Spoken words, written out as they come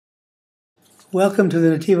Welcome to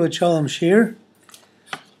the Netivot Shalom Shir.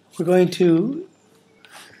 We're going to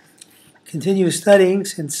continue studying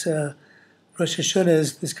since Rosh Hashona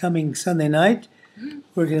is this coming Sunday night.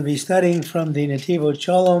 We're going to be studying from the Netivot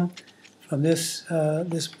Shalom, from this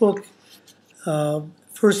book.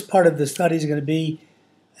 First part of the study is going to be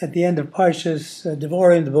at the end of Parshas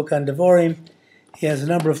Devarim, the book on Devarim. He has a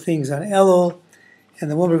number of things on Elul, and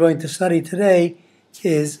the one we're going to study today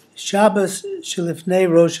is Shabbos Shelifnei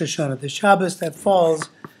Rosh Hashona, the Shabbos that falls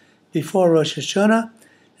before Rosh Hashona,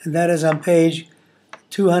 and that is on page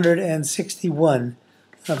 261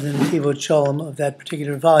 of the Netivot Shalom of that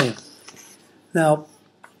particular volume. Now,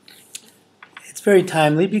 it's very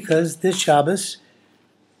timely because this Shabbos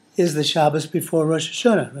is the Shabbos before Rosh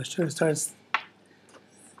Hashona. Rosh Hashona starts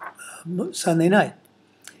Sunday night.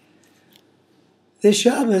 This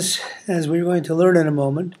Shabbos, as we're going to learn in a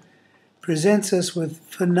moment, presents us with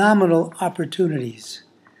phenomenal opportunities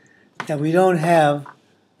that we don't have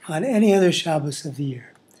on any other Shabbos of the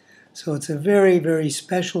year. So it's a very, very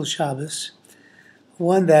special Shabbos,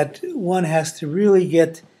 one that one has to really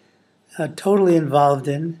get totally involved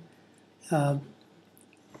in.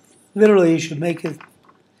 Literally, you should make it,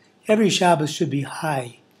 every Shabbos should be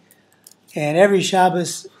high. And every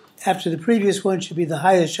Shabbos after the previous one should be the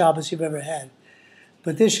highest Shabbos you've ever had.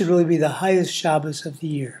 But this should really be the highest Shabbos of the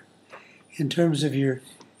year in terms of your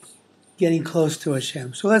getting close to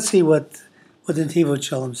Hashem. So let's see what the Netivot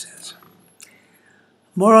Shalom says.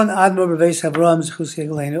 Moron Admor B'Veis Avram Zechus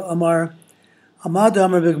Yegleinu Amar Amad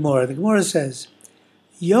Amar B'Gemora. The Gemora says,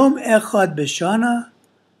 Yom Echad B'Shana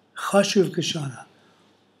Chashuv K'Shana.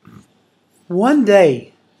 One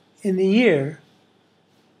day in the year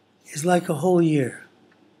is like a whole year.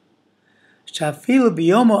 Shafilu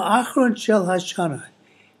B'Yomo Achron Shel Hashana.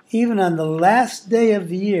 Even on the last day of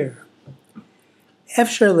the year,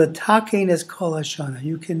 Efshar L'Takein Es Kol Hashana.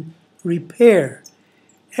 You can repair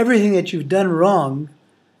everything that you've done wrong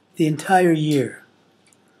the entire year.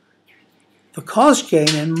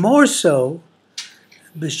 V'Kolshkein, and more so,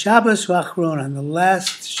 B'Shabbos V'Achron, on the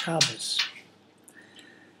last Shabbos.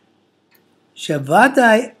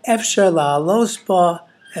 Shavadai Efshar La'alos Ba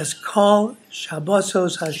Es Kol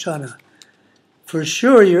Shabbosos Hashana. For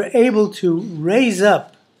sure, you're able to raise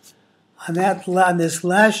up on this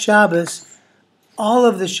last Shabbos all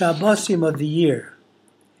of the Shabbosim of the year.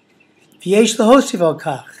 V'yesh lahosiv al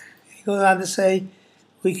kach. He goes on to say,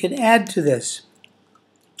 we can add to this.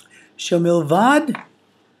 Shemilvad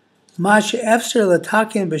ma she'efser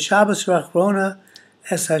l'taken b'Shabbos rachrona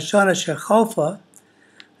es hashana shecholfa.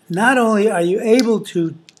 Not only are you able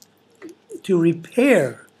to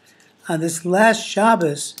repair on this last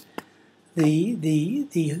Shabbos the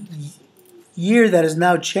year that is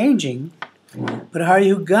now changing, but are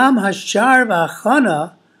you gam hashar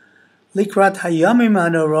v'achana likrat hayamim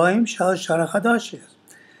hanoroim shal shana chadashis.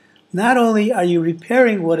 Not only are you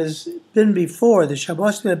repairing what has been before, the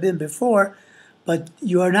Shabbos that have been before, but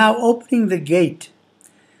you are now opening the gate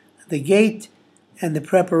and the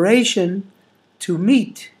preparation to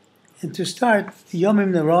meet and to start the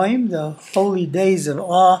Yomim Noroim, the holy days of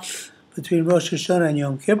awe between Rosh Hashona and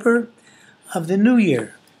Yom Kippur of the new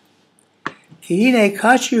year. As a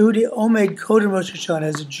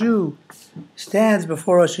Jew stands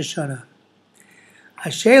before Rosh Hashona,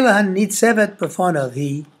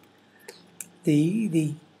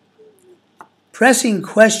 the pressing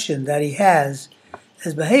question that he has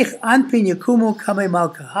is,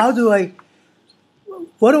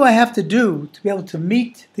 what do I have to do to be able to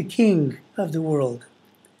meet the King of the world?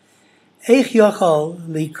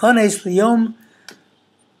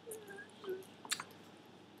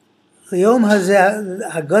 Liom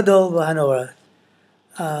Hagadol v'Hanora,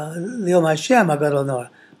 Liom Hashem Hagadol Nora.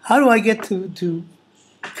 How do I get to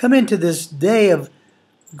come into this day of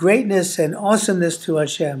greatness and awesomeness to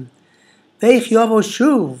Hashem? Veich Yovo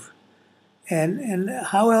Shuv. And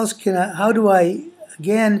how else how do I,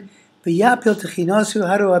 again, B'Yapil Techinosu,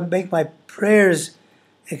 how do I make my prayers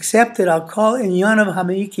accepted? I'll call in Yonav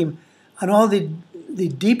Hamaikim on all the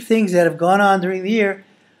deep things that have gone on during the year.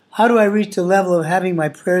 How do I reach the level of having my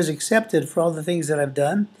prayers accepted for all the things that I've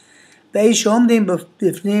done? How do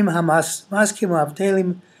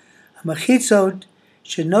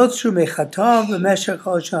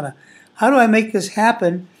I make this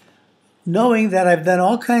happen, knowing that I've done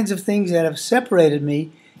all kinds of things that have separated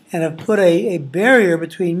me and have put a barrier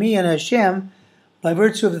between me and Hashem by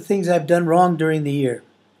virtue of the things I've done wrong during the year?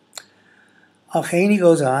 He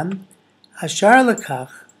goes on, Hashar L'Kach,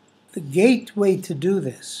 the gateway to do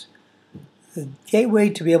this, the gateway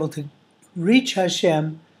to be able to reach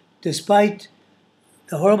Hashem despite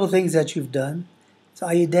the horrible things that you've done, it's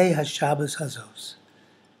Ayidei HaShabbos Hazos.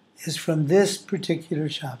 is from this particular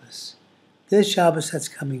Shabbos. This Shabbos that's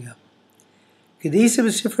coming up. Kedisa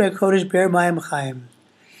b'Sifrei HaKodesh Ber Mayim Chaim.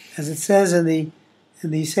 As it says in the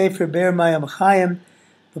Sefer Ber Mayim Chaim,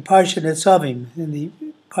 the Parsha Netzavim, in the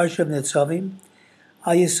Parsha of Netzavim,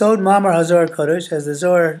 Al Yesod Mamar HaZohar Kodesh, as the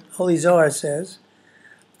Zohar, Holy Zohar says,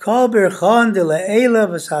 Kol Birchon de Le'ela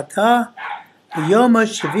V'Sata V'Yom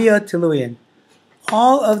HaShavia Tiluyin.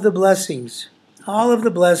 All of the blessings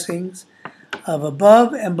of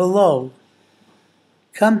above and below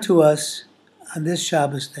come to us on this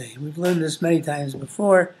Shabbos day. We've learned this many times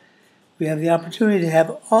before. We have the opportunity to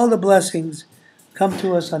have all the blessings come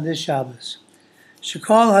to us on this Shabbos.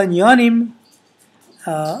 Shekol hanyonim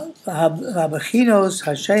habachinos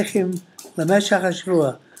hasheichim lemeshach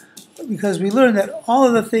hashvua. Because we learn that all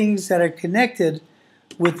of the things that are connected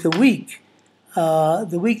with the week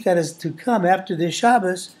that is to come after this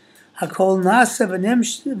Shabbos, hakol nasa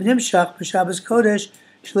v'nimshach b'Shabbos Kodesh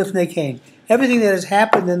shlifnei kain. Everything that has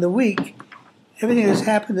happened in the week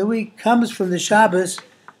comes from the Shabbos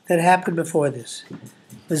that happened before this.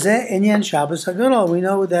 V'zeh inyan Shabbos HaGadol. We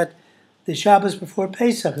know that the Shabbos before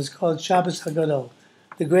Pesach is called Shabbos HaGadol,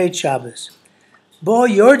 the Great Shabbos. Bo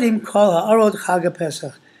yordim kol ha'arod Chag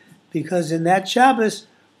Pesach, because in that Shabbos,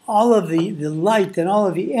 all of the light and all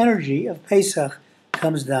of the energy of Pesach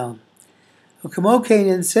comes down.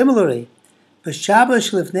 And similarly, the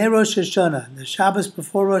Shabbos lifnei Rosh Hashona, the Shabbos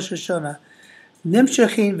before Rosh Hashona,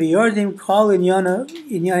 nimshachin v'yordim kol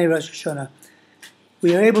inyani Rosh Hashona.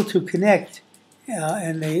 We are able to connect,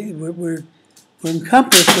 and we're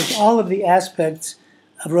encompassed with all of the aspects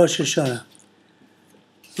of Rosh Hashona.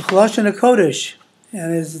 The Choloshon HaKodesh,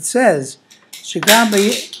 and as it says, Shagam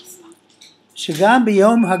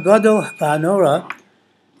b'yom hagadol v'hanora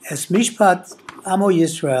es mishpat amo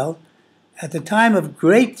Yisrael, at the time of a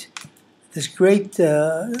great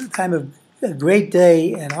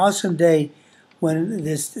day, an awesome day, when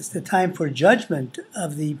this is the time for judgment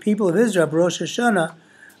of the people of Israel, on Rosh Hashona,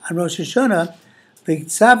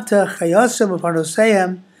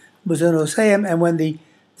 and when the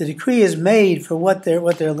decree is made for what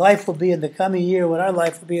their life will be in the coming year, what our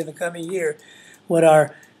life will be in the coming year, what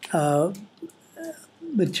our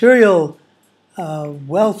material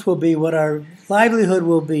wealth will be, what our livelihood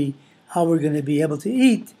will be, how we're going to be able to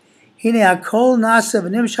eat. All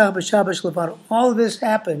of this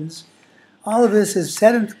happens. All of this is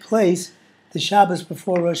set into place the Shabbos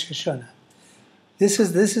before Rosh Hashona. This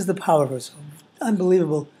is the power of us.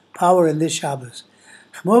 Unbelievable power in this Shabbos.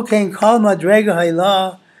 All of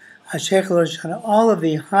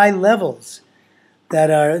the high levels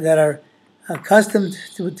that are accustomed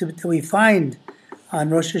to we find on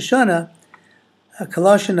Rosh Hashona,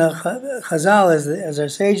 Koloshon Chazal, as our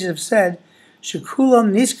sages have said,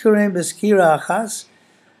 Shekulam Niskarim Beskira Achas.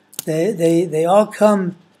 They all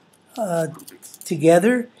come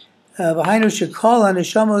together.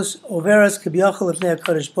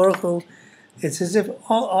 It's as if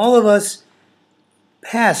all of us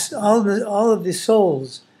pass, all of the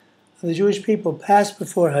souls of the Jewish people pass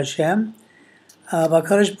before Hashem. And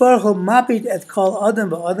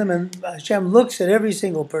Hashem looks at every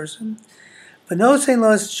single person.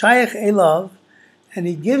 And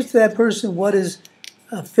He gives to that person what is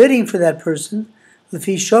fitting for that person,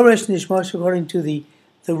 according to the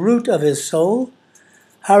root of his soul.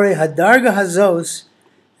 Hare hadarga hazos,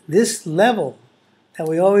 this level that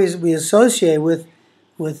we associate with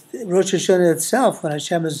Rosh Hashona itself, when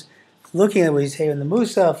Hashem is looking at what we say in the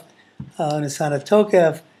Musaf, in the Nisana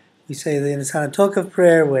Tokef, we say the Nisana Tokef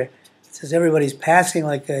prayer, where it says everybody's passing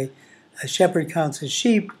like a shepherd counts his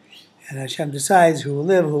sheep, and Hashem decides who will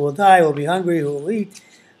live, who will die, who will be hungry, who will eat,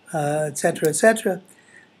 etc., etc.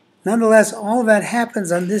 Nonetheless, all of that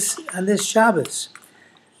happens on this Shabbos.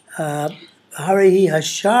 This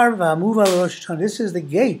is the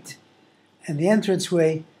gate and the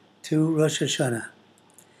entranceway to Rosh Hashona.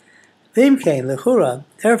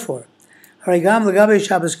 Therefore,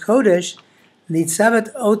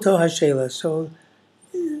 so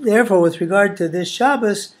therefore, with regard to this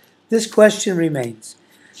Shabbos, this question remains.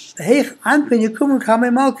 How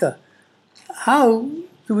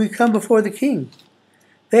do we come before the King?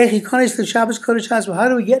 How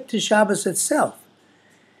do we get to Shabbos itself?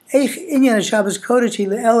 When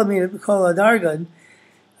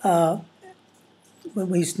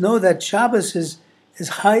we know that Shabbos is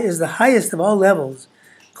the highest of all levels.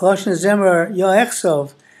 Shabbos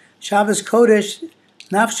Kodesh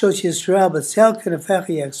Nafshos Yisrael, but Selken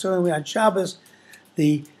Efechiach. So on Shabbos,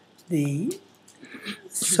 the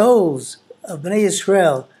souls of Bnei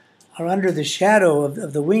Yisrael are under the shadow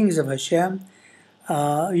of the wings of Hashem.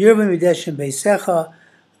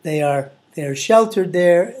 They are sheltered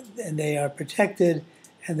there. they are protected,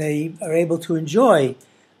 and they are able to enjoy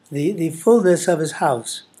the fullness of his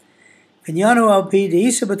house. Vinyanu al pi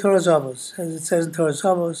deisa b'Torah Zavos, as it says in Torah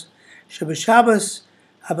Zavos, Shabbos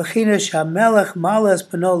habachina shamelech malas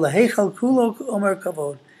pano laheichal kulo omer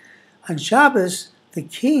kavod. On Shabbos, the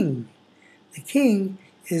king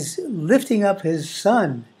is lifting up his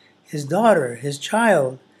son, his daughter, his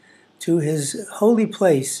child, to his holy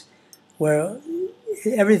place, where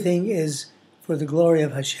everything is for the glory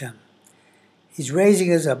of Hashem. He's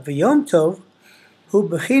raising us up. V'yom tov hu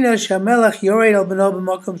b'china shamelech yored al b'no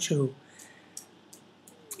b'makom shehu.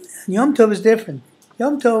 Yom Tov is different.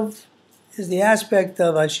 Yom Tov is the aspect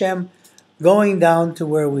of Hashem going down to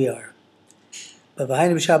where we are. But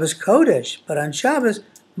behind him Shabbos Kodesh. But on Shabbos,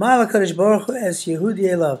 Ma'ala Kodesh Baruch Hu es Yehudi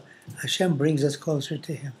Elav. Hashem brings us closer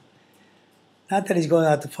to him. Not that he's going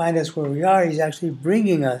out to find us where we are, he's actually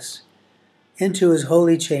bringing us into his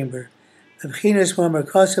holy chamber. The B'chinas Momer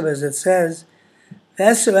Kosev, as it says,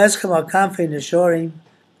 V'esu eschem al kamfei neshorim,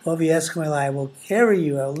 Vovi eschem elai. I will carry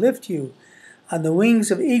you, I will lift you on the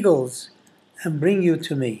wings of eagles and bring you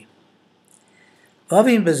to me.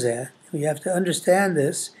 Vavim bezeh, we have to understand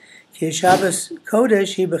this. Ki Shabbos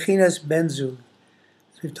Kodesh hi b'chinas benzug.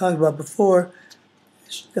 As we've talked about before,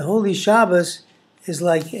 the holy Shabbos is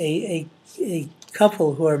like a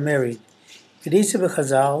couple who are married. Kedisa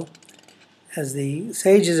b'chazal, as the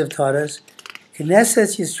sages have taught us,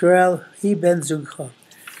 Knesset Yisrael hi benzugcha.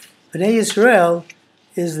 Bnei Yisrael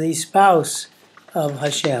is the spouse of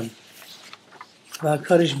Hashem.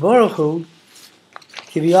 V'HaKadosh Baruch Hu,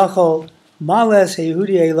 Kiviyachol, Males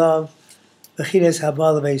Yehudi Elav, B'chines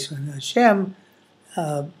Habal V'Eson. Hashem,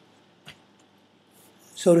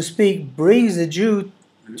 so to speak, brings the Jew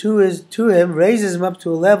to him, raises him up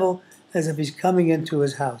to a level as if he's coming into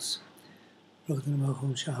his house. Zeo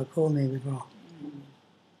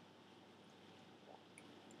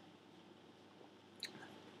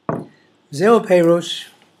Perush.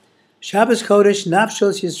 Shabbos Kodesh,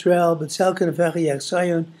 Nafshos Yisrael, B'tzel Kenefecha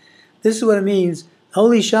Yachsayon. This is what it means.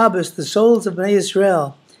 Holy Shabbos, the souls of Bnei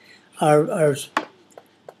Yisrael are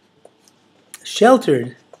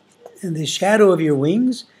sheltered in the shadow of your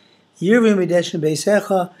wings, Yirvim Mideshin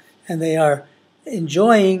Beisecha, and they are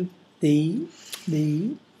enjoying the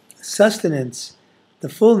sustenance, the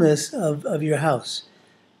fullness of your house.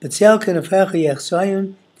 B'tzel Kenefecha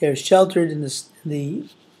Yachsayon, they are sheltered in the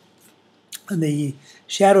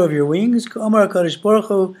shadow of your wings. Omar HaKadosh Baruch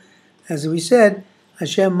Hu, as we said,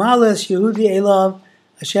 Hashem Malas Yehudi Elav,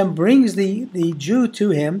 Hashem brings the Jew to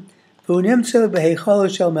him, and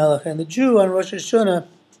the Jew on Rosh Hashona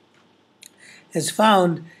is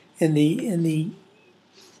found in the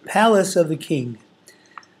palace of the king.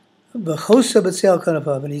 And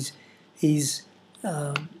he's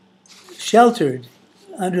sheltered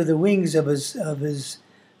under the wings of his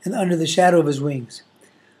and under the shadow of his wings.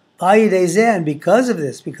 And because of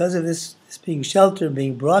this being sheltered,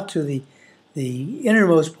 being brought to the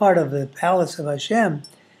innermost part of the palace of Hashem,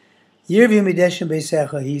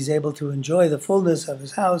 he's able to enjoy the fullness of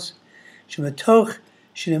his house.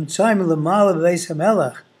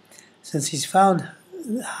 Since he's found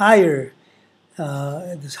higher,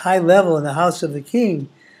 at this high level in the house of the king,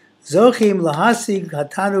 he's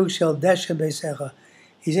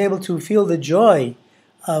able to feel the joy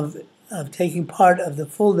of taking part of the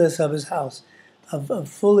fullness of his house, of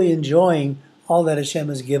fully enjoying all that Hashem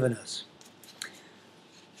has given us.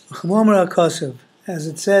 As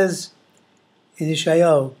it says in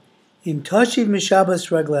Yeshayahu, Im tashiv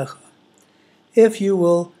mishabas raglecha. If you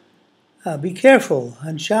will be careful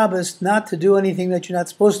on Shabbos not to do anything that you're not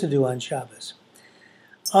supposed to do on Shabbos.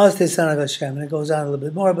 And it goes on a little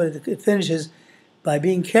bit more, but it finishes by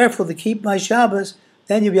being careful to keep my Shabbos.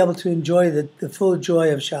 Then you'll be able to enjoy the full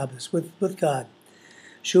joy of Shabbos with God.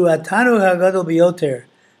 Shu'atanu hagadol biyoter.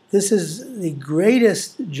 This is the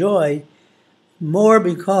greatest joy, more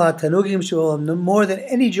than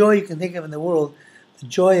any joy you can think of in the world, the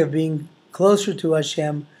joy of being closer to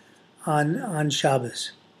Hashem on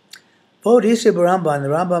Shabbos. The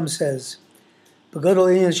Rambam says, B'gadol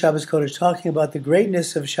Inyan Shabbos Kodesh, talking about the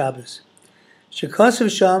greatness of Shabbos. Shekasav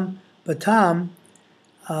Sham Batam.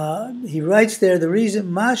 He writes there the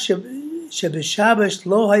reason Shabbos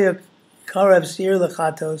lo haya karev sir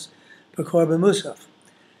lechatos b'korban musaf.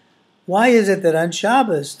 Why is it that on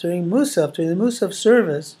Shabbos during the Musaf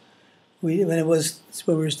service, when we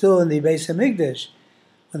were still in the Beis Hamikdash,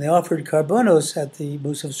 when they offered karbonos at the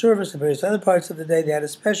Musaf service and various other parts of the day, they had a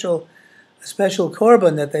special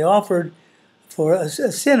korban that they offered for a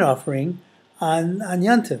sin offering on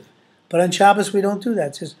Yantiv. But on Shabbos we don't do that.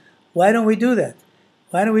 It says, why don't we do that?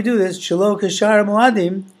 Why don't we do this? Shelo kashar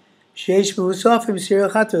muadim Sheish Musafim Sir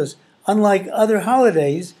Chatos, unlike other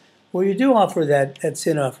holidays where you do offer that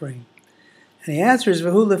sin offering. And the answer is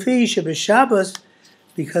Vahu Lefi Shabbos,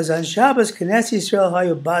 because on Shabbos Knesset Yisrael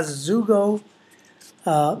Hayu Baz Zugo.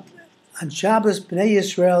 On Shabbos, Bnei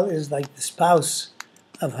Yisrael is like the spouse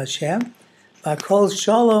of Hashem. Bakol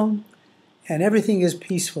Shalom, and everything is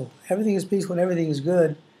peaceful. Everything is peaceful and everything is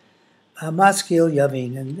good. Maskil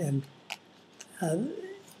Yavin, and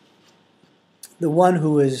the one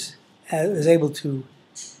who is able to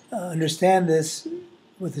understand this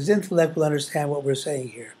with his intellect will understand what we're saying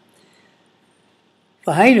here.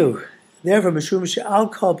 V'hainu, therefore, Mishum she'al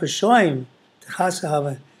kol peshoim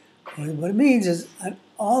t'chasahava. What it means is, on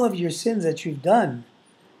all of your sins that you've done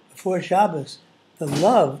before Shabbos, the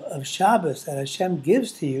love of Shabbos that Hashem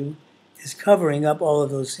gives to you is covering up all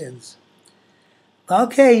of those sins.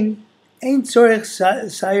 There's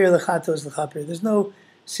no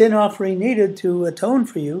sin offering needed to atone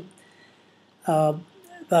for you. As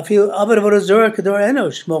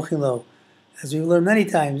we've learned many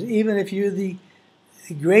times, even if you're the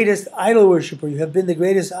greatest idol worshiper, you have been the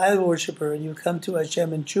greatest idol worshiper, and you come to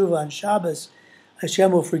Hashem in tshuva on Shabbos,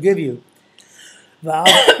 Hashem will forgive you. And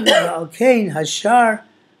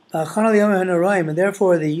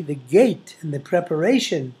therefore the gate and the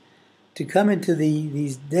preparation to come into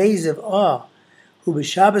these days of awe, who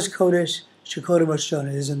b'Shabbos Kodesh shekodem Rosh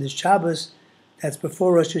Hashona, is in the Shabbos that's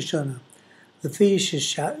before Rosh Hashona. Lefi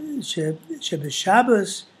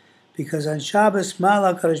Shabbos, because on Shabbos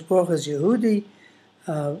Ma'ala Kadosh Baruch Hu is Yehudi,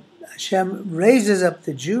 Hashem raises up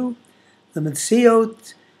the Jew, the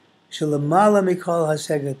Metziot Shalamala Mikol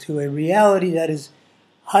Hasega, to a reality that is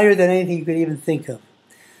higher than anything you could even think of.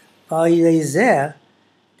 And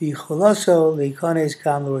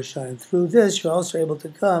through this, you're also able to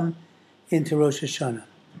come into Rosh Hashana.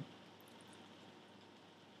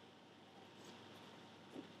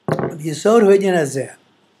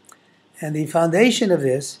 And the foundation of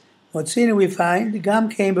this, Motzina, we find, the Gam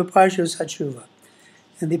came by Parsha Hatshuva,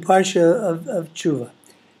 and the Parsha of Tshuva.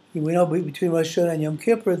 We know between Rosh Hashanah and Yom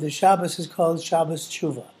Kippur, the Shabbos is called Shabbos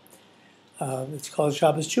Tshuva. It's called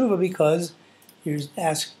Shabbos Tshuva because you're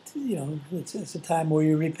asked, it's a time where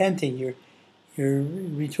you're repenting, you're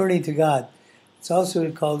returning to God. It's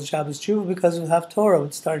also called Shabbos Tshuva because of Haftorah.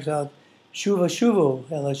 It starts out Shuva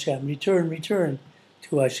Shuvu El Hashem, return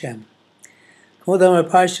to Hashem. As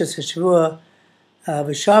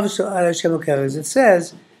it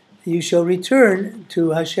says, you shall return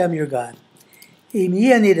to Hashem your God. If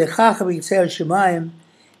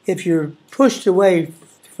you're pushed away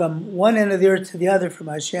from one end of the earth to the other from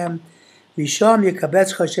Hashem, Hashem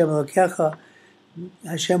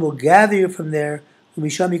will gather you from there, and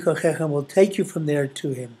will take you from there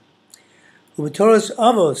to Him. It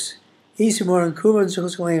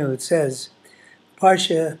says,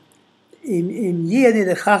 Parsha,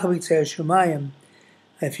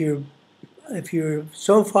 if you're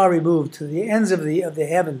so far removed to the ends of the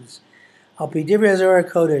heavens, Al Pi Divrei Zohar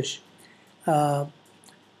Kodesh,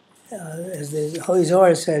 as the Holy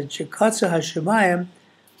Zohar said, Shekatza Hashemayim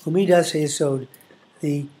Umidas Yesod,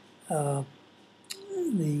 the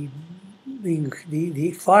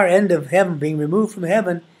far end of heaven, being removed from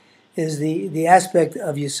heaven, is the aspect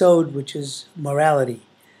of Yesod, which is morality.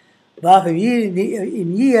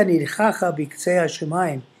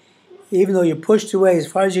 Even though you're pushed away as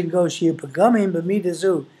far as you can go,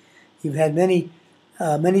 you've had many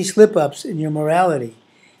slip-ups in your morality.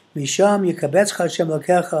 From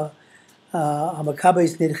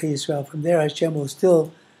there, Hashem will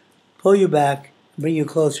still pull you back, bring you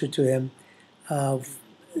closer to Him.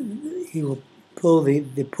 He will pull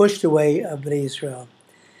the pushed away of Bnei Yisrael.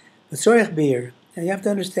 And you have to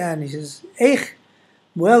understand, he says,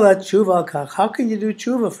 how can you do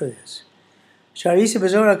tshuva for this?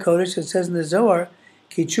 It says in the Zohar,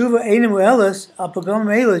 that you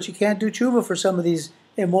can't do tshuva for some of these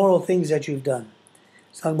immoral things that you've done.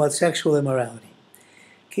 It's talking about sexual immorality.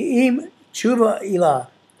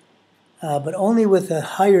 But only with a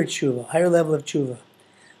higher tshuva, higher level of tshuva.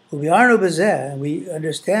 And we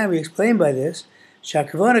understand, we explain by this,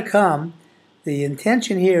 the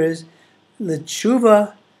intention here is the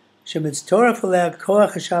tshuva shemitztorah aleh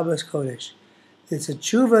koach haShabbos kodesh. It's a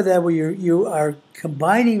tshuva that where you are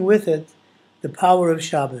combining with it the power of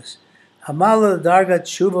Shabbos. Hamala darga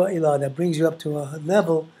tshuva ilah, that brings you up to a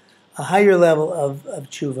higher level of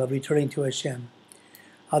tshuva, of returning to Hashem.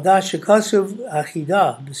 Hadash shekasuv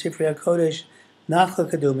achida b'sifrei hakodesh nachla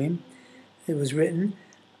kadumim. It was written,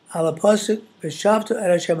 Ala pasuk b'shavta et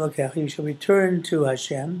Hashem lokech. You shall return to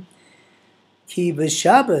Hashem. Ki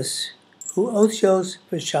b'Shabbos hu otzios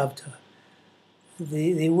b'shavta.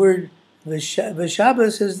 The word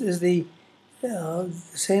V'Shabbos is the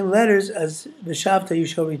same letters as V'Shavta, you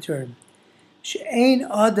shall return. She'ein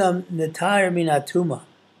Adam Netar min atuma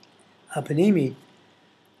hapanimit.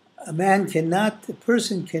 A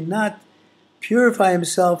person cannot purify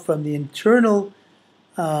himself from the internal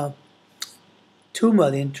tuma,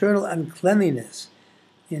 the internal uncleanliness,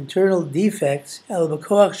 the internal defects, el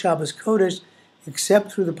b'koach Shabbos Kodesh,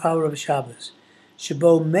 except through the power of Shabbos.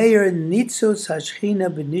 Shebo meir nitzos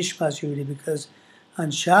hashchina b'nishmas Yehudi, because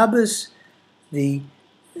on Shabbos the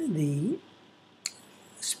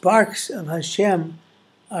sparks of Hashem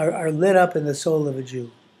are lit up in the soul of a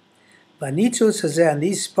Jew. Vanitzos hazeh, and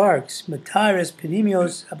these sparks, matares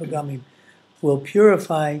penimios hapagamim, will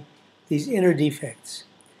purify these inner defects.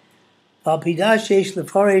 Valpidash yesh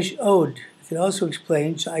lefaresh od, you can also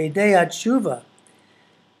explain sha'ayidei tshuva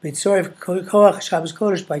b'tzoref koach Shabbos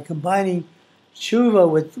Kodesh, by combining tshuva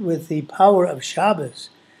with the power of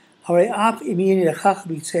Shabbos.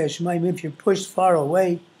 If you're pushed far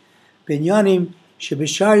away, binyanim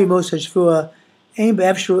shebishari mos hashvua aim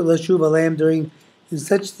be'efshur l'shuva lam, during in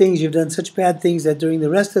such things you've done such bad things that during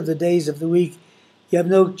the rest of the days of the week you have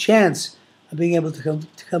no chance of being able to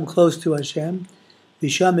come close to Hashem. But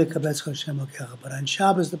on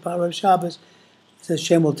Shabbos, the power of Shabbos,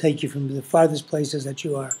 Hashem will take you from the farthest places that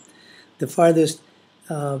you are, the farthest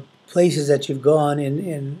places that you've gone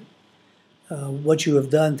in what you have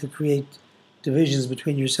done to create divisions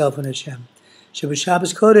between yourself and Hashem.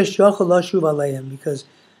 Shabbos Kodesh yochel lashuv aleim, because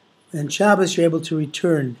in Shabbos you're able to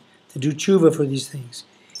return, to do tshuva for these things.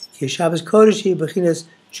 Shabbos Kodesh hi bechinas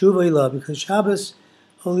tshuva ilah, because Shabbos,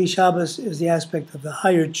 Holy Shabbos, is the aspect of the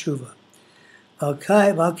higher tshuva.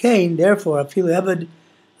 Valkain, therefore, afilu eved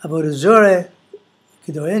avodah zoreh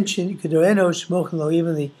kedor enosh mochen lo,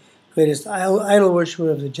 even the greatest idol worshiper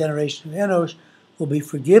of the generation of Enosh will be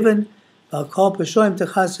forgiven. And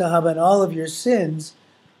all of your sins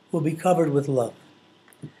will be covered with love.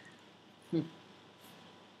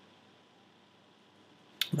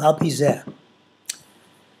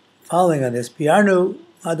 Following on this, Biarnu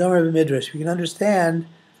Adamar Midrash, we can understand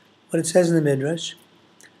what it says in the Midrash.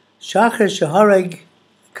 Shachar Shahareg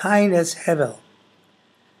Cain es Hevel.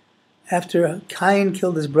 After Cain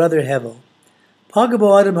killed his brother Hevel,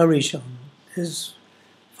 Pagabo Adam Harishon, his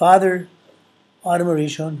father Adam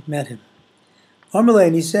Harishon met him. Amalei,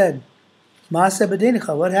 and he said, Masa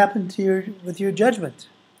b'dincha, what happened to with your judgment?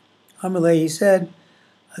 Amalei, he said,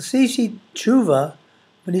 Asishi tshuva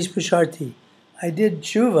b'nish b'sharti. I did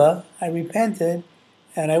tshuva, I repented,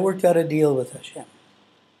 and I worked out a deal with Hashem.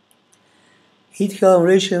 Hitkal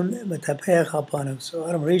Rishon metapeach alpanav. So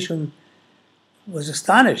Adam Rishon was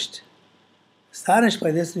astonished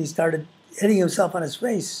by this, and he started hitting himself on his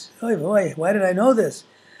face. Oy boy, why did I know this?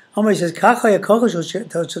 Amalei says, Kacha yakochosh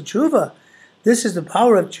tshuva. This is the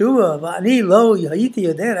power of tshuva. Ani lo yahiti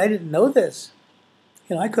yoder. I didn't know this.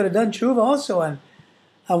 I could have done tshuva also on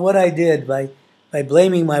what I did by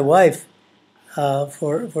blaming my wife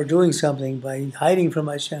for doing something, by hiding from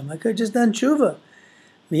Hashem. I could have just done tshuva.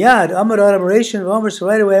 Miyad Amar Adam Rishon V'Omer. So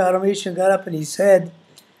right away Adam Rishon got up and he said,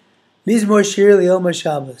 Mizmor Shir L'Yom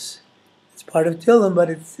Shabbos. It's part of Tillim,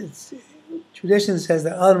 but it's tradition says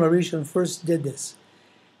that Adam Rishon first did this.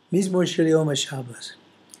 Mizmor Shir L'Yom Shabbos.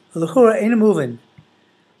 L'chora ain't moving.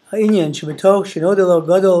 Ha'inyan shebetoch shenodelo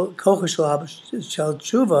gadol kochah shel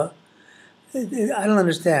tshuva. I don't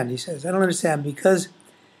understand. He says, I don't understand because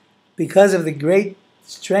of the great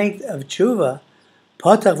strength of tshuva.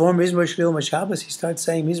 Patach vorm mizmor shel yom Shabbos. He starts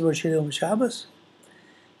saying mizmor shel yom Shabbos.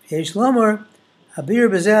 Yesh lomar habir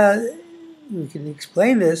b'zeh. We can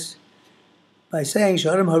explain this by saying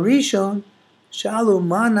Shalom Harishon shalu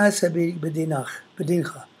ma nasa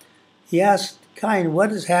b'dincha. He asked Cain, what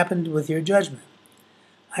has happened with your judgment?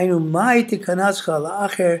 What has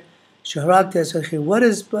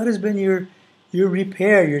been your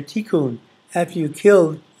repair, your tikkun, after you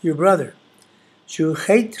killed your brother? This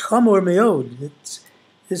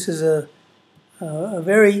is a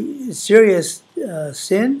very serious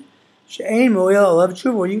sin. Tshuva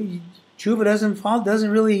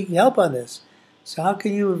doesn't really help on this. So how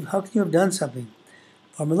can you have done something?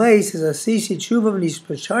 Amalei says, Asisi tshuva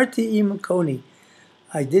v'nispasharti im koni.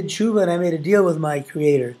 I did tshuva and I made a deal with my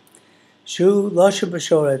Creator. Shu losha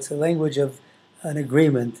b'shora. It's a language of an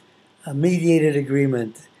agreement, a mediated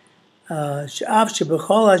agreement. Sh'av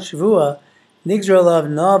shebechol hashvua nigzar alav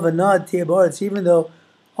na v'na tiyeh ba'aretz. Even though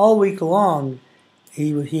all week long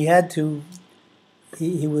he was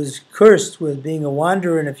cursed with being a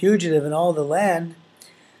wanderer and a fugitive in all the land.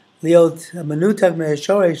 Liot manutak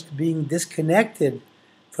me'ashoresh, being disconnected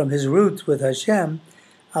from his roots with Hashem.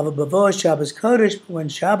 Ava bavo Shabbos Kodesh, when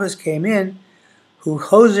Shabbos came in, Hu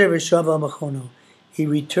chozer v'shava machono. He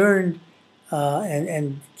returned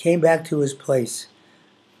and came back to his place.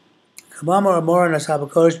 As he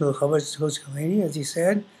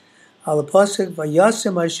said, al pasuk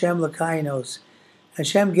vayasim Hashem l'kainos.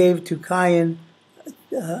 Hashem gave to Cain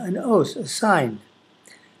an os, a sign.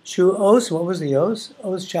 Shu os, what was the os?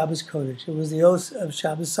 Os Shabbos Kodesh. It was the os of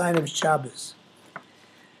Shabbos, sign of Shabbos.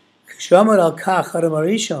 K'shamar al kach Adam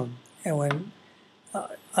Arishon. And when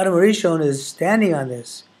Adam Arishon is standing on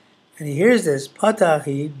this, and he hears this, Patach,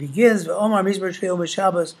 he begins, Omar Mizmor Shir Yom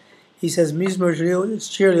Shabbos. He says, Mizmor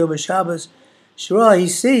Shir Yom Shabbos. Shura, he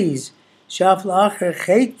sees, Shaf la'acher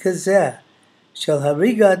chet kazeh, shel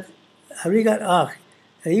harigat ach.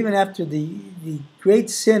 And even after the great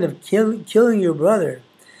sin of killing your brother,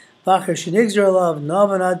 Bachar shenigzar alav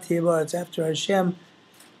navanad tibar, it's after Hashem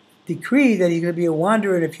decreed that he's going to be a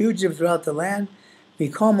wanderer and a fugitive throughout the land.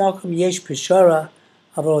 Mikol malkum yesh peshara,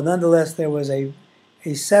 although nonetheless there was a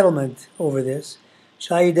settlement over this.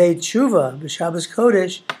 Shayidei tshuva b'Shabbos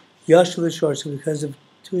Kodesh yashul l'shor. So because of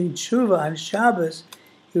doing tshuva on Shabbos,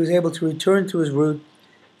 he was able to return to his root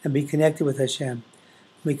and be connected with Hashem.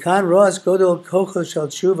 Mikan roas godol kochel shel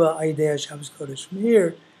tshuva ayidei Shabbos Kodesh. From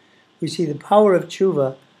here, we see the power of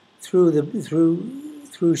tshuva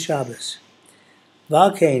through Shabbos.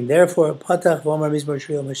 Valkain, therefore, patach v'omar mizmor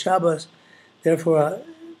shel Yom Shabbos. Therefore,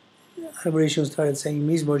 Adam Rishon started saying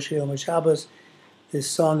mizmor shel Yom Shabbos, this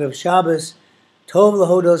song of Shabbos. Tov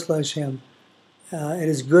lahodos laHashem. It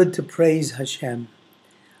is good to praise Hashem.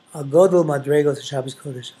 Al godol madregos Shabbos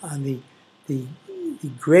Kodesh, on the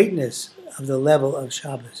greatness of the level of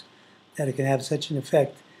Shabbos, that it can have such an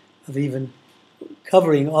effect of even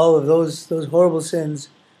covering all of those horrible sins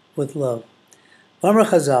with love. Amar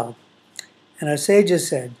Chazal, and our sages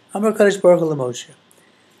said, Amar Kadosh Baruch Hu LaMoshe.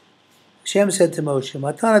 Hashem said to Moshe,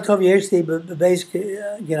 Matana Tov Yeshli B'Beis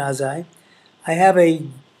Genazai. I have a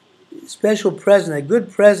special present, a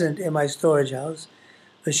good present in my storage house.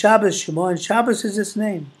 V'Shabbos Shemo, and Shabbos is its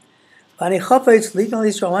name. V'ani Chafetz Litan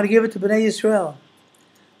Yisrael. I want to give it to Bnei Yisrael.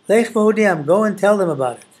 Lech v'hodiyam, go and tell them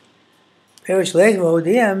about it. Perish lech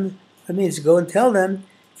v'hodiyam, that means go and tell them,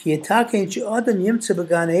 ki yitakein she'adam yimtza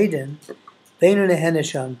b'gan Eden, beinu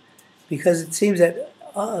nehenesham, because it seems that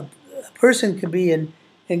a person can be in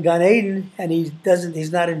Gan Eden and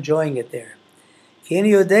he's not enjoying it there. Ki en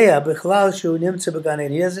yodea b'chlal she'u nimtza b'gan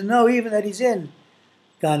Eden. He doesn't know even that he's in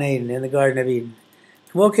Gan Eden, in the Garden of Eden.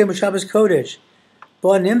 K'mokem b'Shabbos Kodesh, bo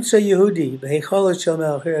nimtza Yehudi b'heichol shel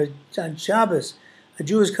melech. On Shabbos, a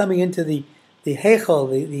Jew is coming into the heichol,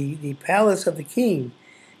 the palace of the king.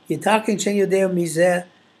 Yitakin chen yodea mizeh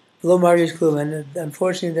v'lo marish klum. And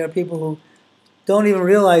unfortunately, there are people who don't even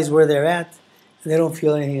realize where they're at, and they don't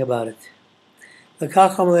feel anything about it. Therefore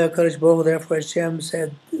Hashem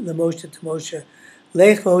said to Moshe,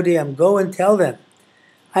 Lech v'hodiyam, go and tell them.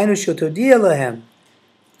 Hainu shotodiya lahem,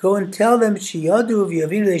 go and tell them, sheyadu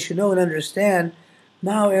v'yavinu, they should know and understand,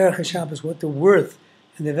 ma'u erech HaShabbos, what the worth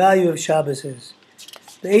and the value of Shabbos is.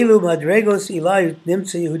 Ve'elu madregos ilayu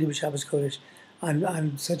nimtza Yehudi b'Shabbos Kodesh,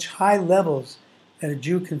 on such high levels that a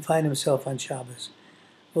Jew can find himself on Shabbos.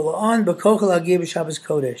 V'la'on b'kochel hagiyah b'Shabbos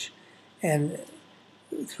Kodesh, and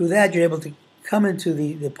through that you're able to come into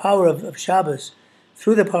the power of Shabbos,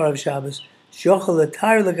 through the power of Shabbos. Shochel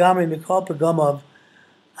l'tar l'gamri mikol pagamav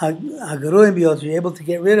hagaruim biyot. You're able to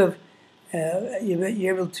get rid of,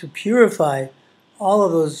 you're able to purify all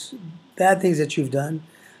of those bad things that you've done.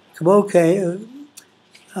 K'mokein,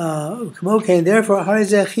 therefore,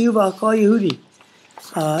 harizeh chiyuv al kol Yehudi.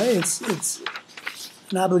 It's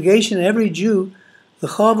an obligation of every Jew.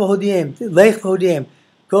 L'chol v'hodiyim, lech v'hodiyim,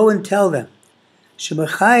 go and tell them.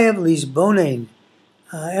 Shemechayev lisbonein.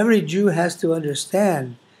 Every Jew has to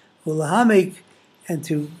understand, v'lahamik, and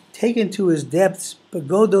to take into his depths,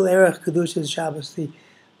 begodol erech kedusha Shabbos, the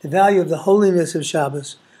value of the holiness of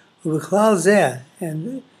Shabbos. U'b'chlal zeh,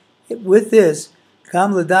 and with this,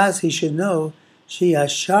 kam l'das, he should know, she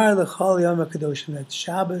yashar l'chol yom hakadoshim, that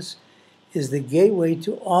Shabbos is the gateway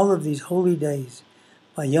to all of these holy days,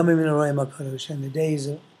 by yomim v'noraim hakadosh, and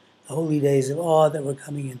the holy days of awe that we're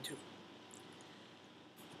coming into.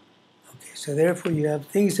 So therefore, you have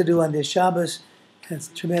things to do on this Shabbos, and it's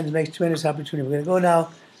tremendous, makes tremendous opportunity. We're going to go now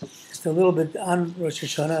just a little bit on Rosh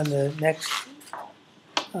Hashona on the next.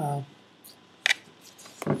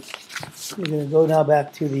 We're going to go now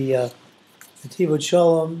back to the Netivot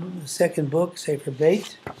Shalom, the second book, Sefer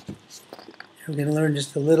Beit. We're going to learn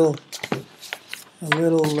just a little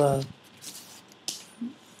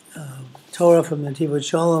Torah from Netivot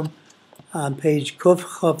Shalom on page Kuf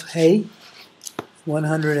Chof Hey.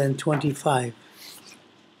 125.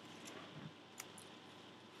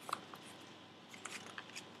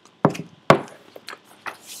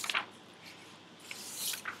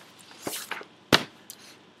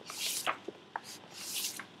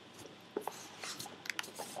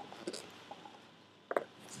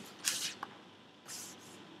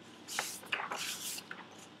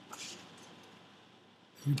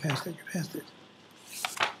 You passed it. You passed it.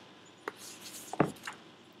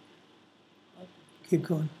 Keep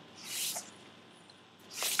going.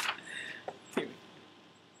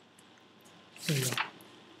 There we go.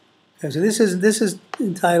 Okay, so this is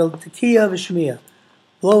entitled Tekiah V'Shmiya,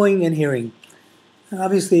 blowing and hearing. And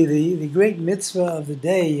obviously, the great mitzvah of the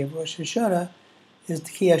day of Rosh Hashona is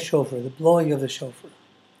Tekiah Shofar, the blowing of the shofar.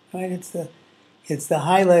 Right? It's the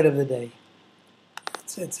highlight of the day.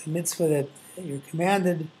 It's a mitzvah that you're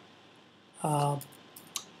commanded, and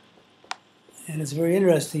it's a very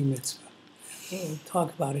interesting mitzvah. We'll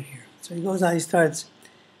talk about it here. So he goes on, he starts,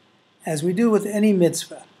 as we do with any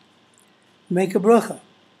mitzvah, we make a bracha.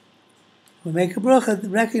 We make a bracha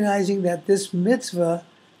recognizing that this mitzvah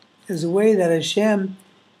is a way that Hashem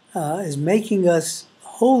is making us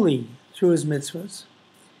holy through his mitzvahs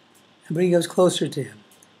and bringing us closer to him.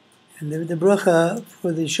 And the bracha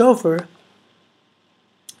for the shofar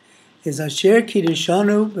is Asher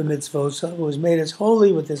Kiddushanu b'mitzvosa, who has made us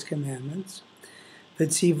holy with his commandments.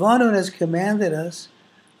 V'tzivanu has commanded us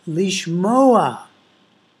lishmoa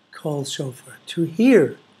kol shofar, to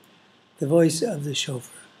hear the voice of the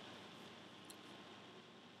shofar.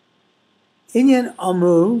 Inyan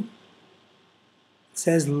Amru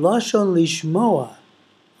says Lashon Lishmoa,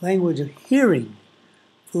 language of hearing,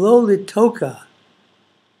 V'lo litoka,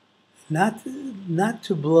 not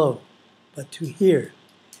to blow, but to hear.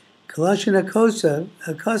 Kalashon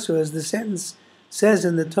Hakosa, as the sentence says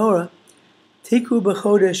in the Torah, Tiku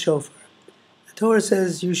b'chodesh shofar. The Torah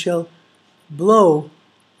says you shall blow,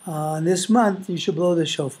 this month you should blow the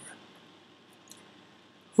shofar.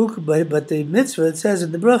 But the mitzvah, it says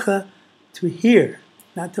in the bracha, to hear,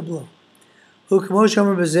 not to blow. Ukmosh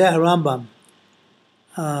Omer B'zeh Harambam,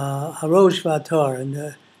 Harosh V'Atar,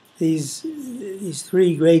 and these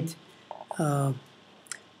three great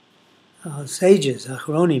sages,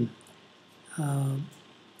 Achronim,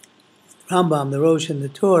 Rambam, the Rosh, and the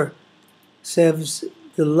Tor, says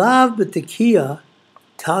the lav b'tekiah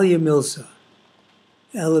talya milsa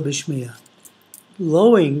ela b'shmiya.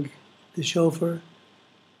 Blowing the shofar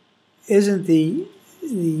isn't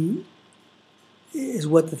is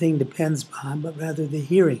what the thing depends upon, but rather the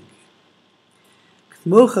hearing.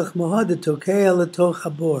 For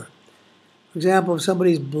example, if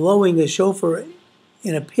somebody's blowing a shofar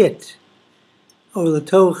in a pit, or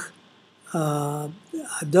latoch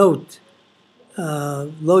hadot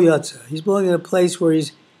lo yatsa, he's blowing in a place where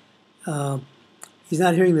he's not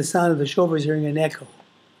hearing the sound of the shofar; he's hearing an echo.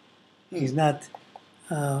 He's not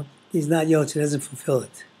yotza; doesn't fulfill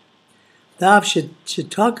it. Dav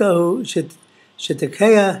shetakahu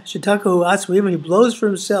atzma, even he blows for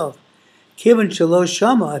himself. Kivin shelo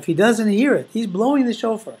shama, if he doesn't hear it, he's blowing the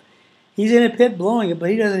shofar. He's in a pit blowing it, but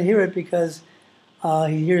he doesn't hear it because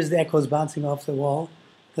he hears the echoes bouncing off the wall.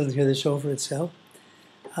 Doesn't hear the shofar itself.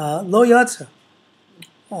 Lo yatsa,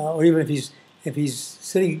 or even if he's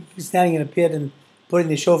standing in a pit and putting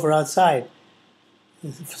the shofar outside,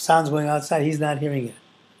 the sound's going outside. He's not hearing it.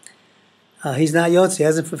 He's not yotze. He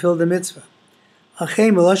hasn't fulfilled the mitzvah.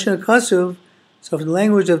 Achem meloshen kasuv. So, from the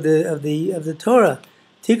language of the Torah,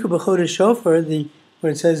 tiku b'chodesh shofar,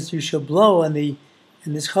 where it says you shall blow, and in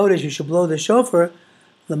this chodesh you should blow the shofar.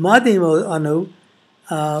 Lamadim anu.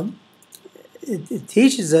 It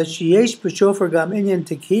teaches us sheyesh b'shofar gam inyan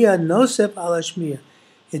tekiah nosef ala shmiya.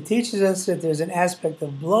 It teaches us that there's an aspect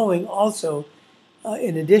of blowing also,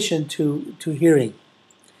 in addition to hearing.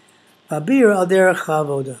 Babir al derech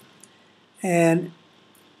havoda, and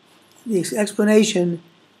the explanation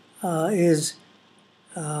is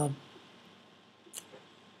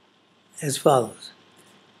as follows: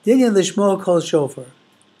 Dinyan lishmo kol shofar,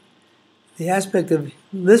 the aspect of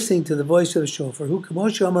listening to the voice of the shofar. Who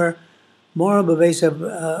kamosh omer moram b'beis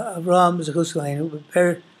Avram zechusaleinu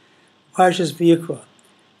parshas v'yikra.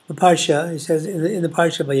 The parsha, it says in the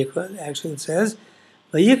parsha v'yikra, actually it says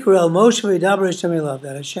v'yikra el Moshe v'yidaber Hashem elav,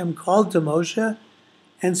 that Hashem called to Moshe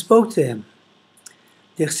and spoke to him.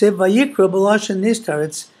 Dichsev v'yikra b'lashon nistar.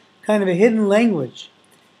 It's kind of a hidden language.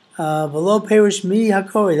 V'lo perish mi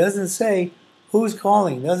hakori, doesn't say who's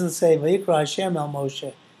calling. It doesn't say v'yikra Hashem el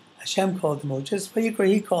Moshe. Hashem called to Moshe. Just v'yikra,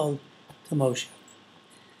 he called to Moshe.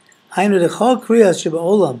 Hainu dechol kriyas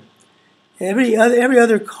sheba'olam. Every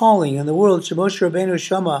other calling in the world, Moshe Rabbeinu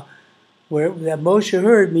Shama, where that Moshe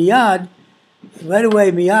heard miyad, right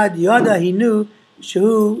away miyad yada, he knew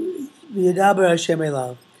shehu v'yidaber Hashem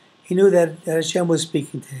elav. He knew that Hashem was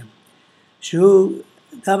speaking to him. Shehu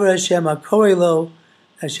daber Hashem hakorelo,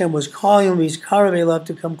 Hashem was calling him. He's karav elav,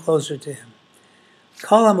 to come closer to him.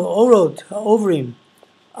 Kalam orot ovrim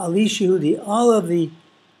ali shehudi, all of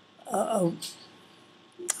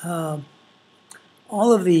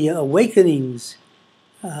the awakenings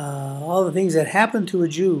all the things that happen to a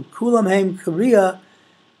Jew. Kulam heim kriya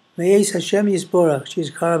me'es Hashem yisborach.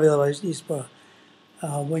 She's karav yisborach.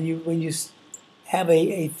 When you have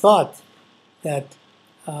a thought that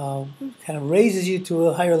kind of raises you to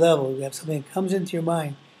a higher level, you have something that comes into your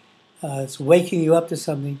mind, it's waking you up to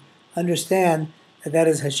something, understand that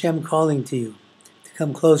is Hashem calling to you, to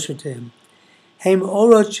come closer to Him. Heim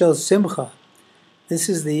orot shel simcha. This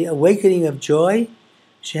is the awakening of joy.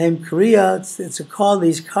 Shehem kriya, it's a call,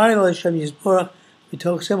 these karav Hashem yisborach, we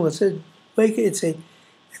talk simcha,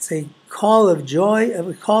 it's a call of joy,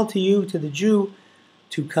 a call to you, to the Jew,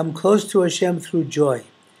 to come close to Hashem through joy.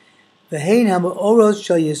 And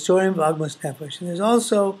there's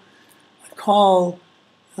also a call,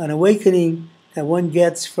 an awakening that one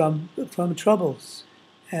gets from troubles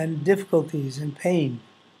and difficulties and pain.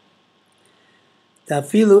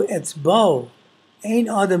 Hashem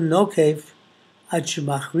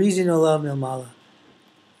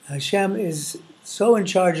is so in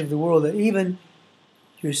charge of the world that even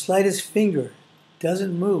your slightest finger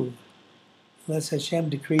doesn't move unless Hashem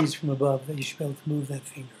decrees from above that you should be able to move that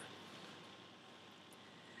finger.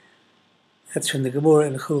 That's from the Gemara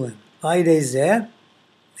in Chulin. Vayidei zeh,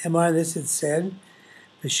 Emar, this it said,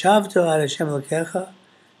 V'shavto ad Hashem Elokecha,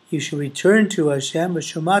 you shall return to Hashem,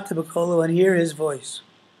 V'shomata b'kolo, and hear His voice.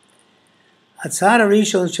 Hatzar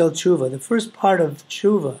harishon shel tshuva, the first part of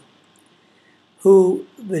tshuva, who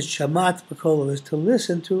v'shamat b'kolo, is to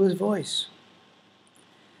listen to His voice.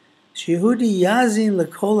 Shehudi yazin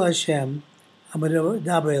l'kol Hashem,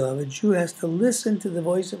 a Jew has to listen to the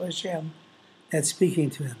voice of Hashem that's speaking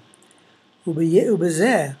to him.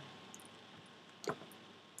 Ubezeh,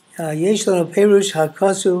 yesh lanu perush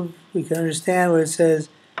hakasuv, we can understand where it says,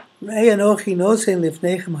 Rei anochi nosein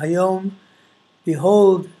lifnechem hayom,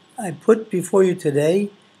 behold, I put before you today,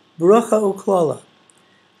 bracha uklala,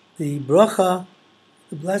 the bracha,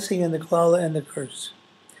 the blessing, and the klala, and the curse.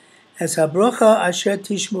 As habracha asher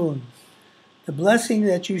tishmun, the blessing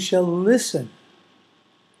that you shall listen.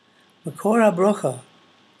 Makor habracha,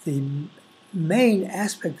 the main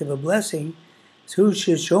aspect of a blessing, is hu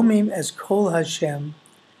sheshomim as kol Hashem,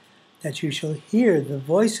 that you shall hear the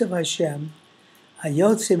voice of Hashem,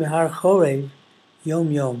 hayotze mehar chorev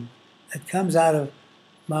yom yom, that comes out of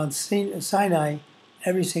Mount Sinai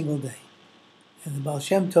every single day. And the Baal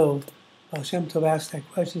Shem Tov asked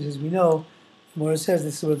that question, as we know, where it says,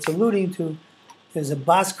 this is what it's alluding to, there's a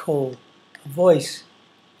baskol, a voice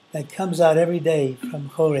that comes out every day from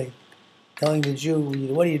Chorev, telling the Jew,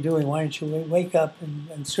 what are you doing? Why don't you wake up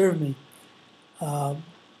and serve me? And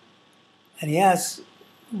he asks,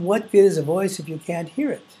 what good is a voice if you can't hear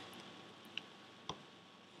it?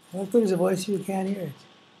 What good is a voice if you can't hear it?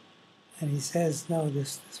 And he says, no,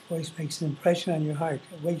 this voice makes an impression on your heart.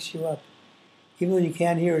 It wakes you up. Even though you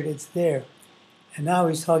can't hear it, it's there. And now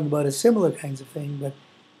he's talking about a similar kinds of thing, but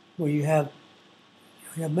where you have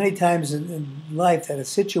many times in life that a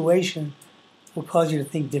situation will cause you to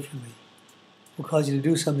think differently, will cause you to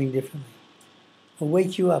do something differently, will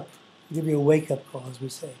wake you up, give you a wake-up call, as we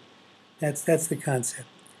say. That's the concept.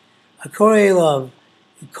 Hakorei love,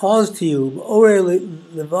 it calls to you. Orei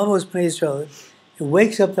levavos bnei Israel, it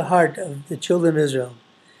wakes up the heart of the children of Israel.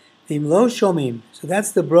 V'im lo shomim, so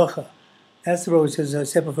that's the bracha. That's the bracha. It says, I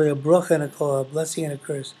said before you, a bracha and a kol, a blessing and a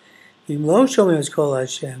curse. V'im lo shomim is kol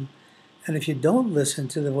Hashem, and if you don't listen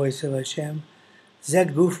to the voice of Hashem,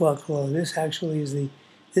 zed gufa kol, this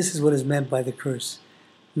is what is meant by the curse.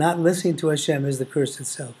 Not listening to Hashem is the curse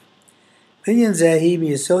itself. Binyan zehi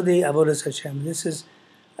miyasodei avodas Hashem. This is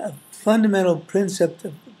a fundamental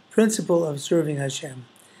principle of serving Hashem.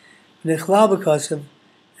 Nechlal b'kasav,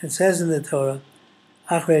 it says in the Torah,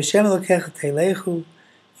 Achrei Hashem Elokecha telechu,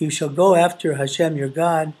 you shall go after Hashem your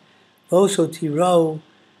God, voso tiro,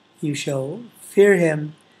 you shall fear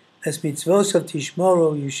Him, es mitzvosav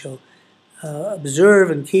tishmoro, you shall observe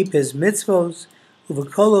and keep His mitzvos,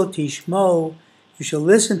 uvekolo tishmo, you shall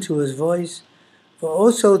listen to His voice,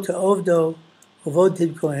 v'oso ta'ovdo, uvod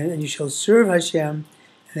tidko, and you shall serve Hashem,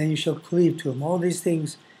 and then you shall cleave to Him. All these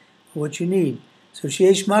things are what you need. So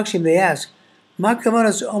Sheyesh Makshim, they ask, Ma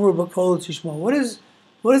kavanas omer b'kol tishmo, what is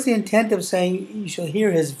the intent of saying you shall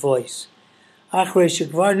hear His voice? Achrei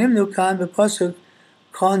shekvar nimnu kan b'pasuk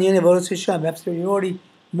kol nyen avodas Hashem. After you already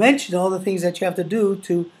mentioned all the things that you have to do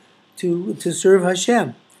to serve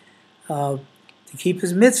Hashem, to keep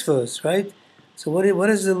His mitzvahs, right? So what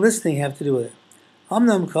does the listening have to do with it?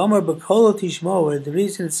 Amnam kamer b'kol tishmo, where the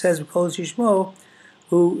reason it says b'kol tishmo,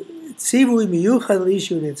 who tzivui miyuchad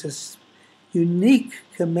l'ishud, it's a unique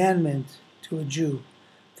commandment to a Jew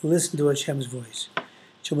to listen to Hashem's voice.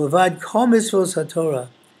 Shemavad kol mitzvos haTorah,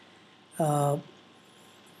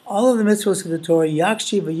 all of the mitzvahs of the Torah,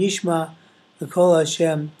 Yakshi v'yishma l'kol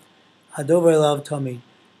Hashem hadover elav tamid.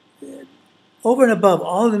 Over and above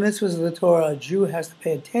all of the mitzvahs of the Torah, a Jew has to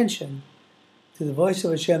pay attention to the voice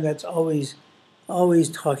of Hashem that's always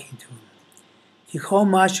talking to him. Yichol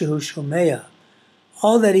mashehu shomeya,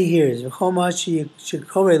 all that he hears, v'chol mashi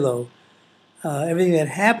shekorelo, everything that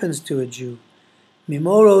happens to a Jew,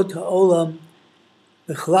 mimoro ta'olam,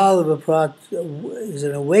 v'chlal v'prat, is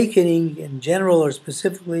an awakening in general or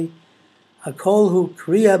specifically. Hakol hu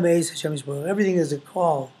kriya meis Hashem yisborach. Everything is a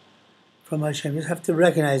call from Hashem. You just have to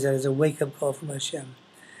recognize that as a wake-up call from Hashem.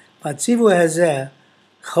 Batzivu hazeh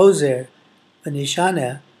chozer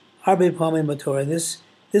v'nishaneh harbe pamim b'Torah.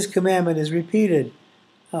 This commandment is repeated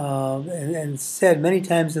and said many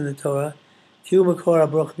times in the Torah, Ki makor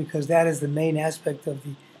habrach, because that is the main aspect of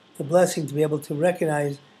the blessing, to be able to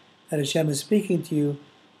recognize that Hashem is speaking to you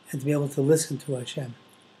and to be able to listen to Hashem,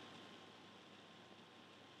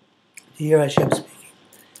 to hear Hashem speaking.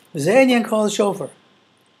 V'ze'inyan kol shofar.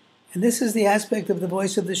 And this is the aspect of the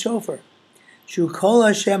voice of the shofar. Shu kol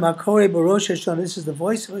Hashem hakore b'Rosh Hashona. This is the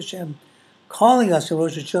voice of Hashem calling us in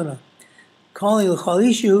Rosh Hashona, calling l'chol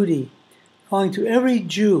ish Yehudi, calling to every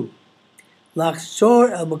Jew,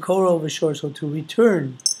 lachzor el makoro v'shor, so to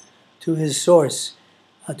return to his source,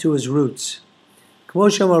 to his roots. K'mo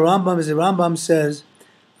shema Rambam, as the Rambam says,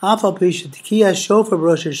 afal pi she'tekiya shofar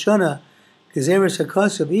b'Rosh Hashona gezeres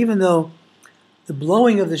hakosov. Even though the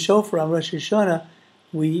blowing of the shofar on Rosh Hashona,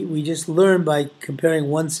 we just learn by comparing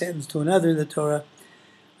one sentence to another in the Torah.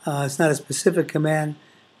 It's not a specific command.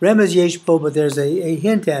 Remez yesh po, but there's a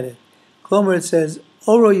hint at it. Klomer, it says,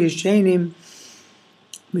 Oro yeshenim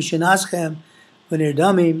mishanaschem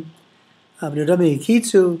v'nirdamim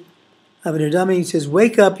yikitzu v'nirdamim. He says,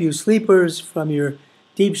 wake up, you sleepers, from your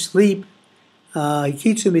deep sleep.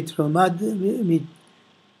 Yikitzu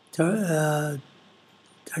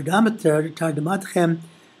tardamatchem.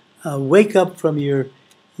 Wake up from your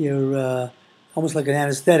almost like an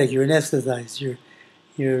anesthetic. You're anesthetized.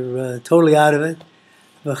 You're totally out of it.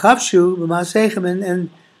 V'chavshu b'maasechem, and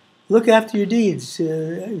look after your deeds.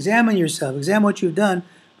 Examine yourself. Examine what you've done.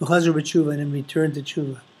 B'chazor b'tshuva, and then return to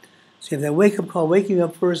tshuva. So you have that wake up call, waking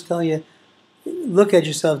up first, telling you, look at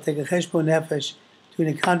yourself, take a cheshbon nefesh, do an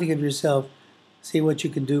accounting of yourself, see what you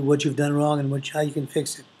can do, what you've done wrong, and how you can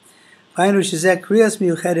fix it. This is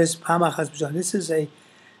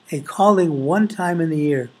a calling one time in the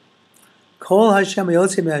year. Kol Hashem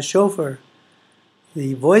yotzei me'ashofar,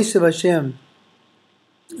 the voice of Hashem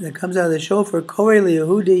that comes out of the shofar, korei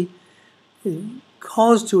liyehudi,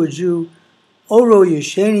 calls to a Jew, Oro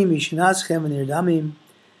yesheni mishanaschem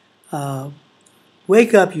v'nirdamim,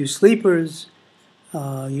 wake up, you sleepers,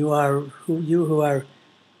 you who are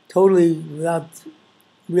totally without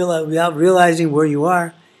realizing where you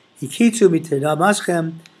are. Ikitzu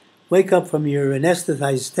miterdamaschem, wake up from your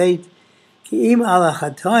anesthetized state. Ki'im ala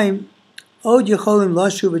chataim od yecholim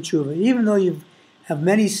lashu b'tshuva. Even though you have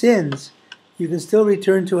many sins, you can still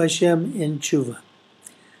return to Hashem in tshuva.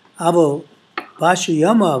 Avo bashi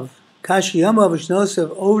yamav kashi yamav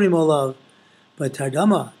shnosav ovrim olav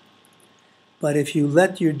b'tardama. But if you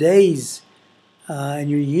let your days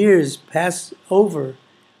and your years pass over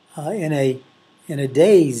in a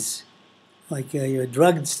daze, like your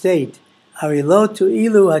drugged state, harilo to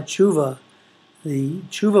ilu hatshuva, the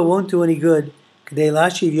tshuva won't do any good. K'dei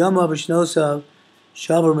lashiv yamav shnosav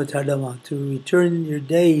shavar b'tardama, to return your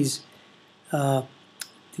days to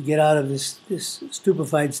get out of this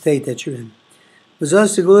stupefied state that you're in. This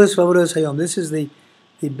is the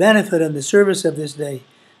benefit and the service of this day.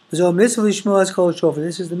 This is the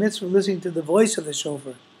mitzvah of listening to the voice of the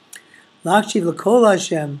shofar. Lakshiv l'kol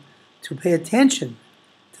Hashem, to pay attention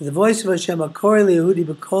to the voice of Hashem. Akori liyehudi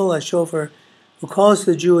b'kol hashofar, who calls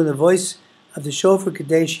to the Jew in the voice of the shofar,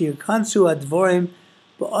 kadei shiyakansu advorim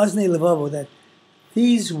ba'oznei levavo, that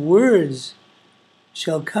these words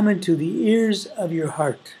shall come into the ears of your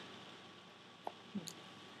heart.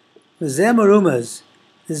 V'zeh marumas.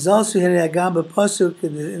 This is also in the Agam pasuk.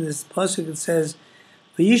 In this pasuk it says,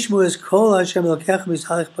 "V'yishmu es kol Hashem elokechem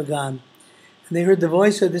yishalech pagan." And they heard the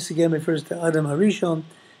voice of this. Again refers to Adam Harishon,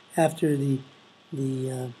 after the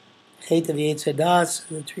hate of the Yetzer Das,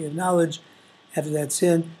 the tree of knowledge. After that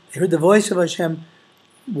sin, they heard the voice of Hashem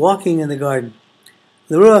walking in the garden.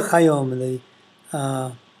 The Ruach Hayom,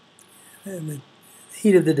 the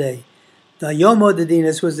heat of the day. The Yom Odadin,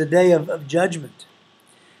 this was the day of judgment.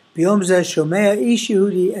 B'yom zeh shomea ish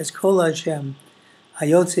Yehudi es kol Hashem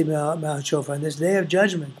hayotzi me'ashofar. On this day of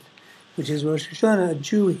judgment, which is Rosh Hashona, a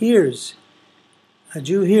Jew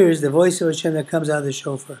hears the voice of Hashem that comes out of the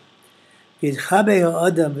shofar. And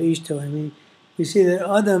we see that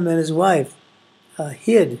Adam and his wife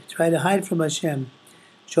hid, tried to hide from Hashem.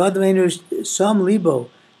 Som libo,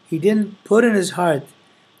 he didn't put in his heart.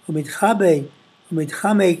 Umitchamek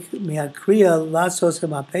miakriya lasos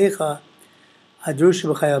hemapecha hadrusha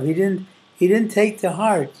b'chayav. He didn't take to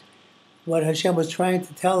heart what Hashem was trying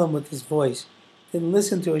to tell him with his voice. Didn't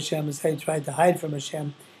listen to Hashem. Instead, he tried to hide from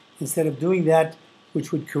Hashem instead of doing that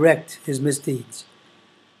which would correct his misdeeds.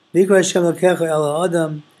 V'ikra Hashem lokecha el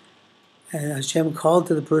adam, and Hashem called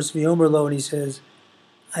to the person v'yomer lo, and he says,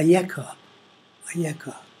 Ayeka,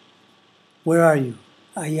 Ayeka, where are you?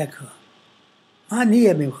 Ayeka.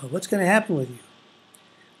 What's going to happen with you?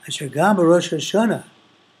 Asher gam Rosh Hashona,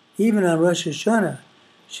 even on Rosh Hashona,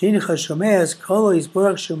 Shincha Shomeas Kolo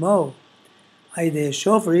Yisborach Shemo, Ayidei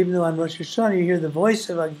Shofar, even though on Rosh Hashona you hear the voice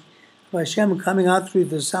of Hashem coming out through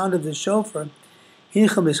the sound of the shofar,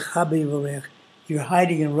 you're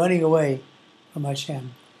hiding and running away from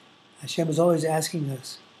Hashem. Hashem is always asking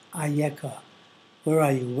us, Ayeka, where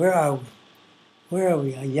are you? Where are we? Where are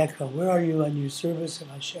we? Ayeka, where are you on your service of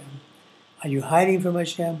Hashem? Are you hiding from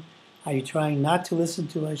Hashem? Are you trying not to listen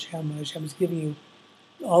to Hashem when Hashem is giving you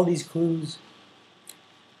all these clues?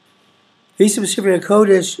 Shofar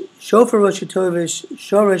Rosh Tovish,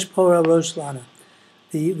 Shoresh Pora Rosh Lana.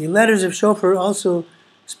 The letters of Shofar also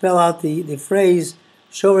spell out the phrase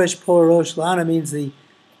Shoresh Pora Rosh Lana, means the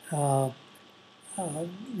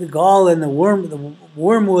gall and the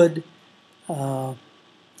wormwood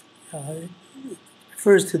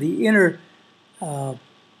refers to the inner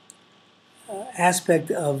aspect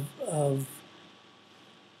of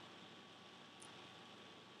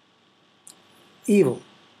evil.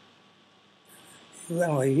 I don't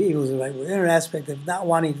know if evil is the right word. Inner aspect of not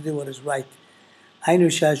wanting to do what is right. Shofar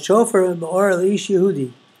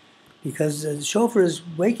Yehudi, because the shofar is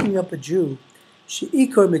waking up a Jew.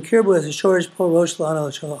 Telling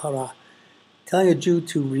a Jew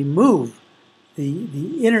to remove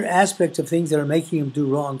the inner aspect of things that are making him do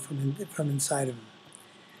wrong from inside of him.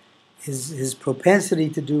 His propensity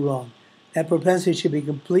to do wrong. That propensity should be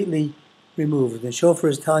completely removed. The shofar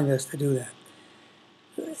is telling us to do that.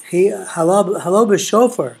 Halo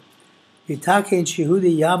b'shofar, yitakein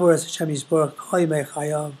shehudi yabor as Hashem yisborach kol yimei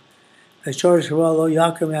chayav, v'shorish hara lo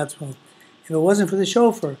yakar me'atzmo. If it wasn't for the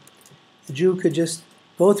shofar, the Jew could just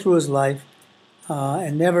go through his life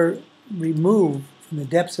and never remove from the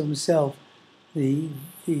depths of himself the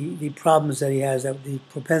problems that he has, the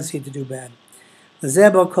propensity to do bad.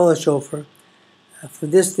 L'zeh kol shofar. For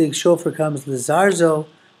this, the shofar comes l'zarzo,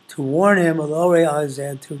 to warn him,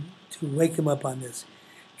 to wake him up on this.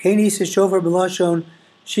 The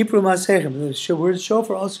word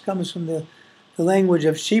shofar also comes from the language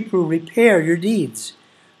of shipru, repair your deeds.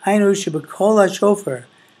 Shofar,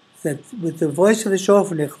 that with the voice of the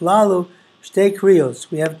shofar, nichlalu shtei kriyos,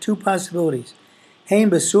 we have two possibilities. Hein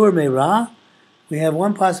basur me'ra, we have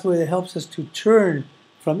one possibility that helps us to turn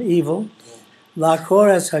from evil. La'kor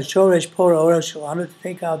as hashoresh pora orosh shalanu, to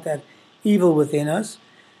take out that evil within us.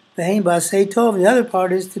 The hein ba'asei tov, the other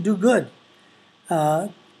part is to do good.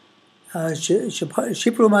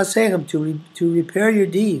 Shipru masechem, to repair your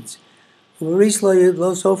deeds. U'ris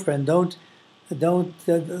lo sofar, and don't lo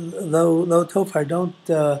tofar, don't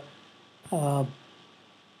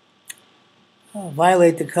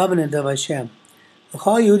violate the covenant of Hashem.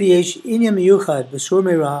 Every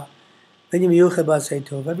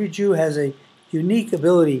Jew has a unique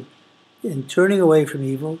ability in turning away from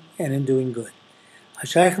evil and in doing good.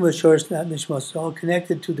 It's all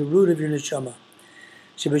connected to the root of your neshama.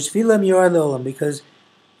 Because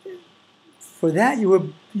for that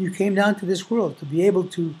you came down to this world, to be able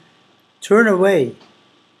to turn away,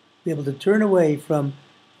 from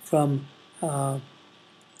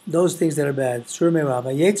those things that are bad.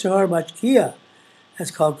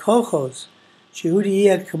 That's called kochos.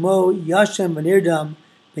 Kamo Yashem V'nirdam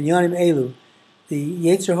Binyanim Elu. The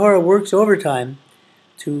Yetzer Hara works overtime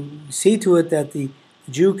to see to it that the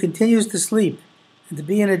Jew continues to sleep and to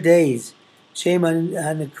be in a daze. Shem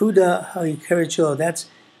Hanakuda Ha'ikarichilo.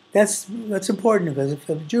 That's important, because if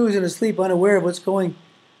a Jew is in a sleep, unaware of what's going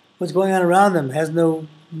on around him, has no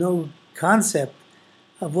concept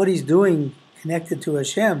of what he's doing connected to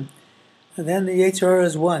Hashem, then the Yetzer Hara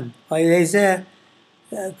is one.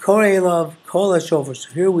 Korelov Kol HaShofar.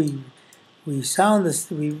 So here we sound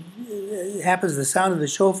this. It happens the sound of the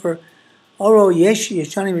shofar. Oro Yesh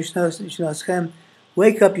Yeshanim Yishnaschem.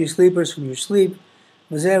 Wake up, you sleepers, from your sleep.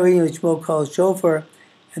 Mazer Lishmo Kol Shofar.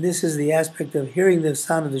 And this is the aspect of hearing the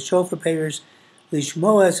sound of the shofar payers.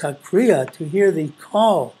 Lishmoas Hakriya, to hear the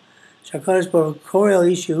call. Shakadosh Baruch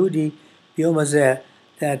Korel Ish Yehudi B'Yom Hazeh,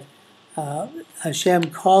 that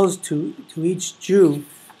Hashem calls to each Jew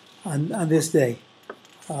on this day.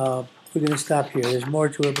 we're going to stop here. There's more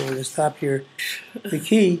to it, but we're going to stop here. The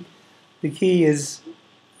key is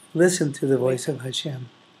listen to the voice of Hashem.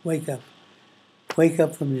 Wake up. Wake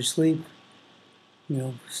up from your sleep.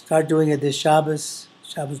 Start doing it this Shabbos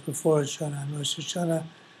before Rosh Hashona, and Rosh Hashona.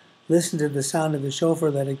 Listen to the sound of the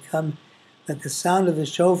shofar. Let the sound of the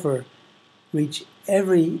shofar reach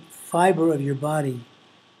every fiber of your body,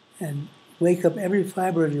 and wake up every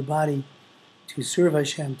fiber of your body to serve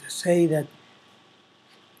Hashem, to say that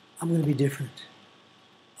I'm going to be different.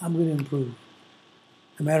 I'm going to improve.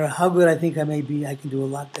 No matter how good I think I may be, I can do a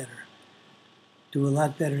lot better. Do a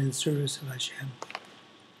lot better in service of Hashem.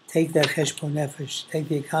 Take that cheshbon nefesh. Take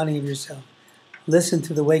the accounting of yourself. Listen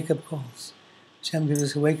to the wake-up calls. Hashem gives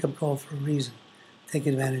us a wake-up call for a reason. Take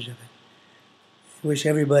advantage of it. I wish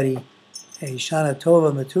everybody a Shana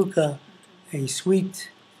Tova Matuka, a sweet,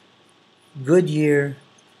 good year,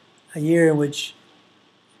 a year in which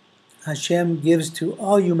Hashem gives to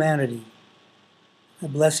all humanity a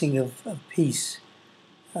blessing of peace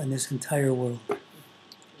in this entire world.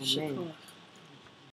 Amen.